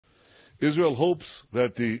Israel hopes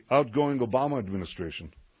that the outgoing Obama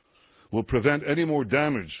administration will prevent any more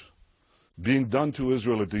damage being done to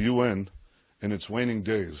Israel at the UN in its waning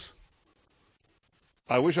days.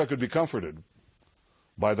 I wish I could be comforted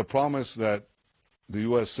by the promise that the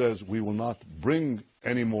U.S. says we will not bring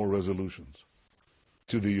any more resolutions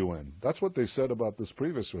to the UN. That's what they said about this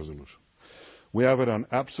previous resolution. We have it on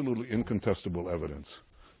absolutely incontestable evidence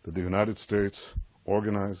that the United States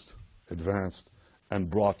organized, advanced, and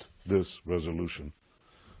brought this resolution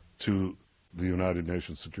to the United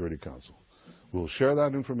Nations Security Council. We'll share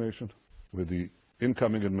that information with the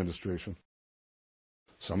incoming administration.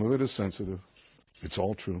 Some of it is sensitive. It's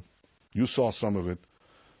all true. You saw some of it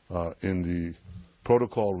in the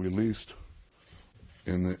protocol released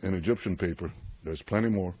in an Egyptian paper. There's plenty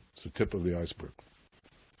more. It's the tip of the iceberg.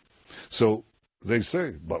 So they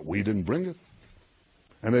say, but we didn't bring it.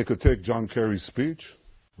 And they could take John Kerry's speech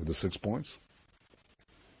with the 6 points.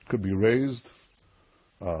 Could be raised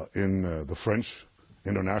in the French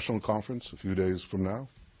International Conference a few days from now,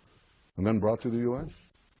 and then brought to the UN.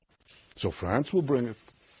 So France will bring it,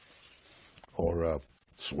 or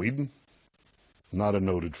Sweden, not a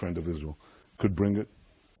noted friend of Israel, could bring it.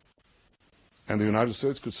 And the United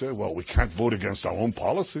States could say, well, we can't vote against our own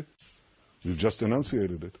policy. We've just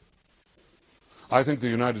enunciated it. I think the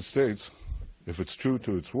United States, if it's true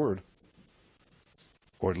to its word,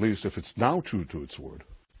 or at least if it's now true to its word,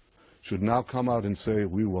 should now come out and say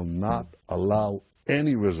we will not allow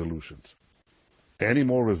any resolutions, any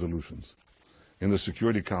more resolutions in the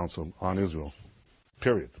Security Council on Israel,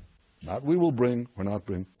 period. Not we will bring or not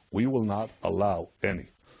bring, we will not allow any.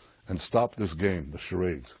 And stop this game, the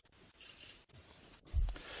charades.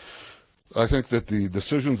 I think that the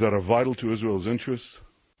decisions that are vital to Israel's interests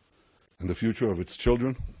and the future of its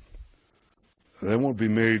children, they won't be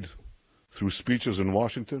made through speeches in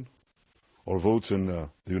Washington or votes in the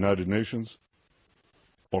United Nations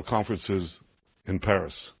or conferences in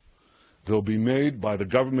Paris. They'll be made by the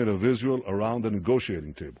government of Israel around the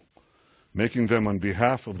negotiating table, making them on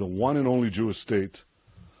behalf of the one and only Jewish state,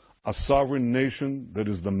 a sovereign nation that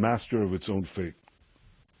is the master of its own fate.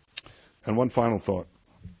 And one final thought.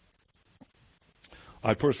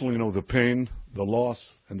 I personally know the pain, the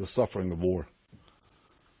loss, and the suffering of war.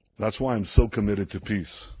 That's why I'm so committed to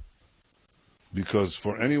peace. Because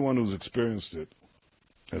for anyone who's experienced it,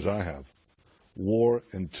 as I have, war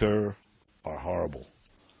and terror are horrible.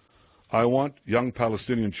 I want young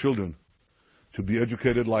Palestinian children to be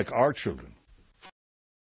educated like our children.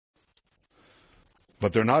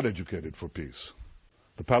 But they're not educated for peace.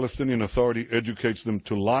 The Palestinian Authority educates them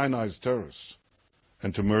to lionize terrorists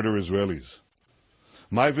and to murder Israelis.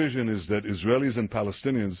 My vision is that Israelis and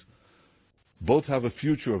Palestinians both have a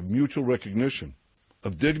future of mutual recognition,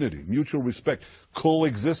 of dignity, mutual respect,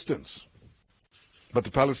 coexistence. But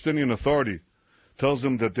the Palestinian Authority tells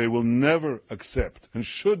them that they will never accept and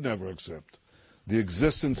should never accept the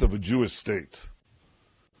existence of a Jewish state.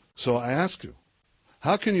 So I ask you,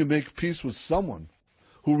 how can you make peace with someone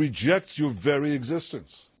who rejects your very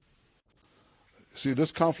existence? See,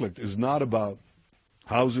 this conflict is not about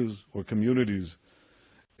houses or communities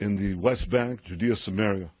in the West Bank, Judea,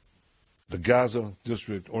 Samaria, the Gaza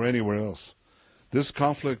district, or anywhere else. This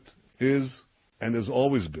conflict is and has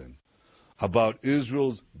always been about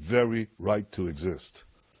Israel's very right to exist.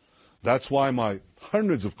 That's why my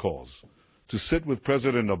hundreds of calls to sit with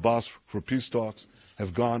President Abbas for peace talks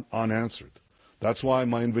have gone unanswered. That's why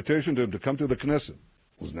my invitation to him to come to the Knesset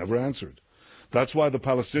was never answered. That's why the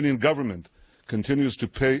Palestinian government continues to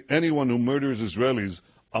pay anyone who murders Israelis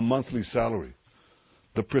a monthly salary.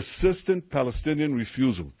 The persistent Palestinian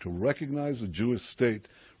refusal to recognize a Jewish state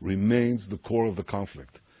remains the core of the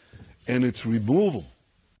conflict, and its removal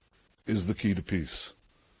is the key to peace.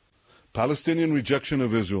 Palestinian rejection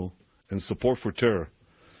of Israel and support for terror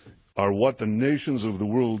are what the nations of the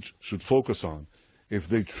world should focus on if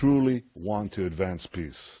they truly want to advance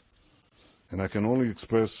peace. And I can only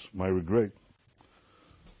express my regret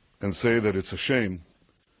and say that it's a shame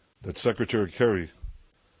that Secretary Kerry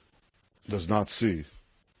does not see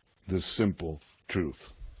this simple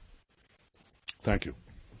truth. Thank you.